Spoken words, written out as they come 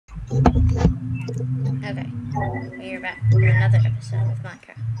Okay, we are back for another episode of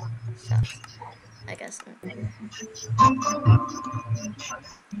Minecraft. So, I guess.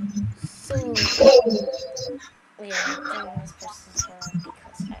 So, we are doing this versus world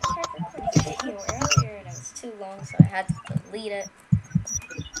because I tried recording a video earlier and it was too long, so I had to delete it.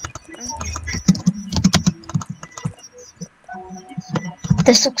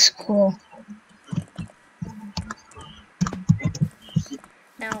 This looks cool.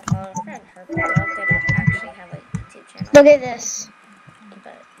 Now, friend, Herbal Dog, they don't actually have a YouTube channel. Look at this.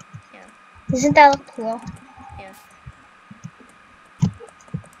 But, yeah. Doesn't that look cool? Yeah.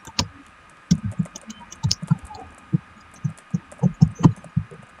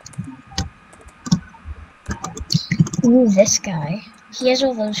 Ooh, this guy. He has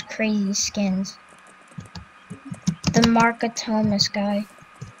all those crazy skins. The Mark Thomas guy.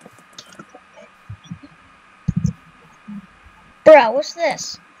 Bro, what's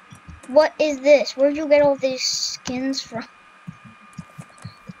this? What is this? Where'd you get all these skins from?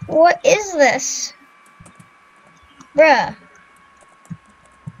 What is this? Bruh.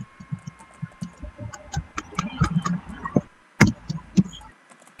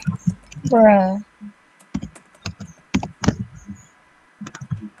 Bruh.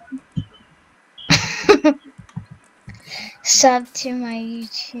 Sub to my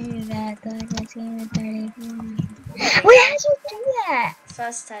YouTube at the 30. Wait, how did you do that? So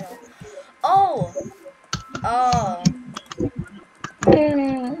that's the title. Oh! Oh.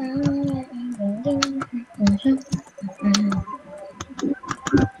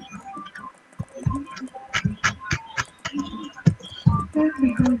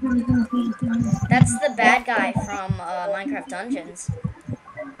 That's the bad guy from Minecraft Dungeons.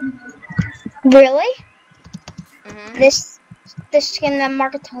 Really? Mm-hmm. This skin that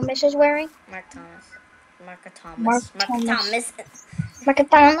Mark Thomas is wearing? Mark Thomas. Mark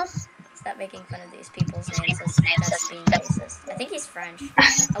Thomas? Stop making fun of these people's names. That's being racist. I think he's French.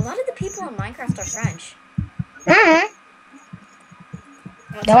 A lot of the people in Minecraft are French.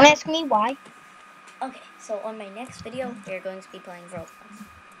 Don't ask me why. Okay, so on my next video, we're going to be playing Roblox.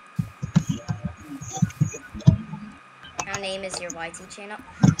 Our name is your YT channel.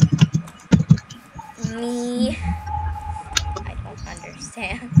 Me. I don't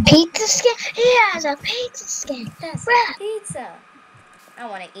understand. Pizza skin? He has a pizza skin. That's Bruh. pizza. I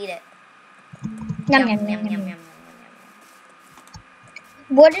want to eat it. Yum, yum, yum, yum, yum.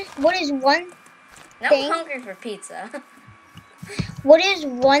 What is one Now thing? I'm hungry for pizza. What is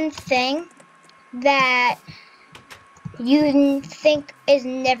one thing that you think is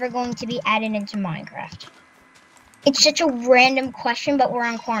never going to be added into Minecraft? It's such a random question, but we're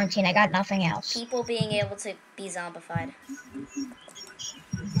on quarantine. I got nothing else. People being able to be zombified.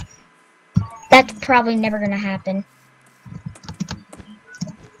 That's probably never going to happen.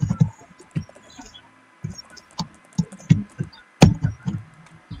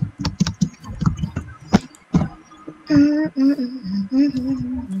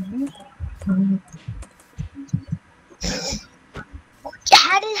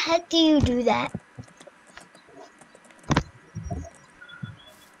 How the heck do you do that?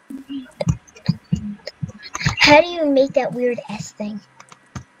 How do you make that weird S thing?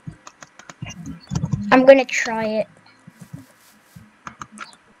 I'm gonna try it.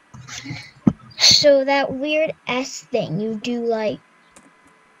 So that weird S thing, you do like...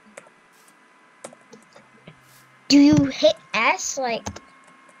 Do you hit S like...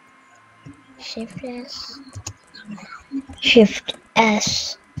 Shift S? Shift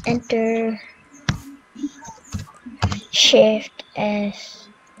S. Enter. Shift S.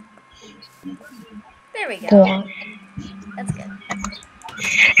 There we go. Block. That's good.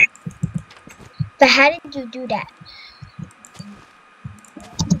 But how did you do that?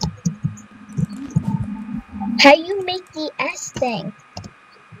 How do you make the S thing?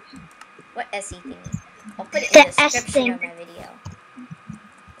 What SE thingy? I'll put it in The the description of my video.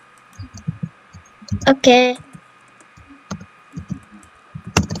 Okay.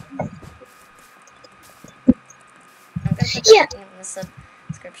 I'm gonna put Yeah. it in the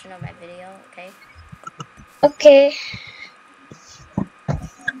description of my video, okay? Okay.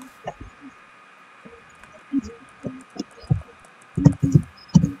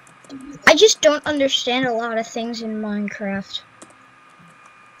 I just don't understand a lot of things in Minecraft.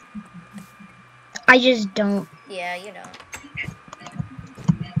 I just don't. Yeah, you know.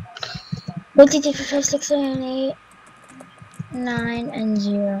 1, 2, 3, 4, 5, 6, 7, 8, 9, and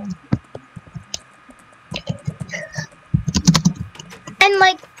 0. And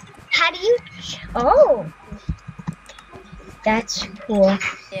like, how do you... Oh! That's cool.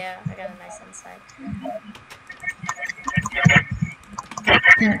 Yeah, I got a nice inside.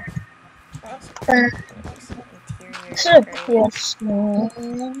 Also, Uh, like some interior this is a decorating. cool snow.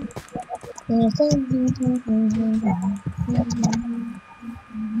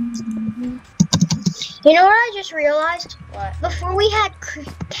 You know what I just realized? What? Before we had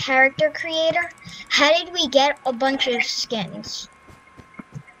character creator, how did we get a bunch of skins?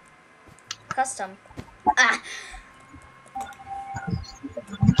 Custom. Ah!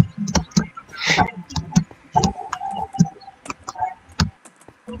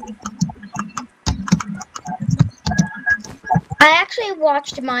 I actually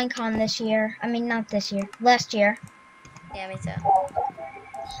watched Minecon this year. I mean, not this year, last year. Yeah, me too.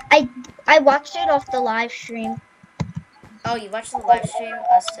 I watched it off the live stream. Oh, you watched the live stream?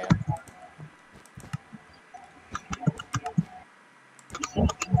 Us too.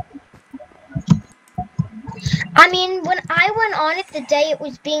 I mean, when I went on it the day it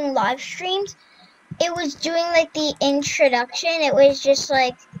was being live streamed, it was doing like the introduction. It was just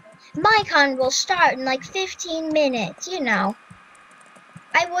like, Minecon will start in like 15 minutes, you know.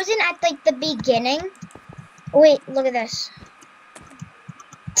 I wasn't at like the beginning. Wait, look at this.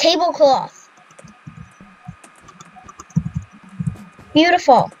 Tablecloth.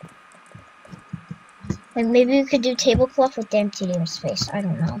 Beautiful. Like maybe we could do tablecloth with damn TDM's face. I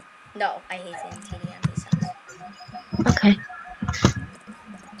don't know. No, I hate the TDM's house. Okay.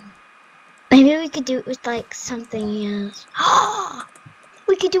 Maybe we could do it with like something else.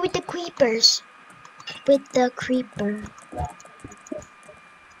 We could do it with the creepers. With the creeper.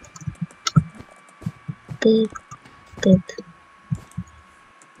 Boop, boop.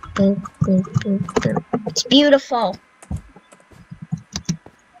 Boop, boop, boop, boop. It's beautiful.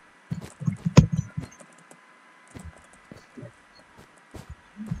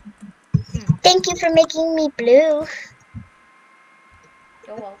 Thank you for making me blue.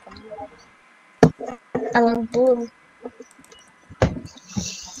 You're welcome. I love blue.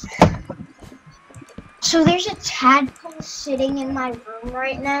 So there's a tadpole sitting in my room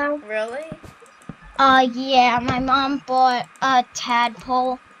right now. Really? Yeah, my mom bought a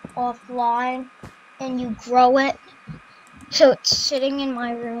tadpole offline and you grow it. So it's sitting in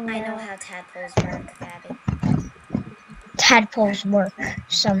my room now. I know how tadpoles work, Gabby. Tadpoles work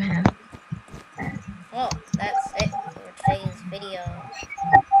somehow. Well, that's it for today's video.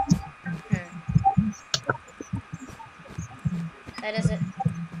 That is it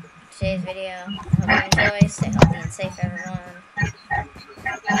for today's video. I hope you enjoy. Stay healthy and safe, everyone.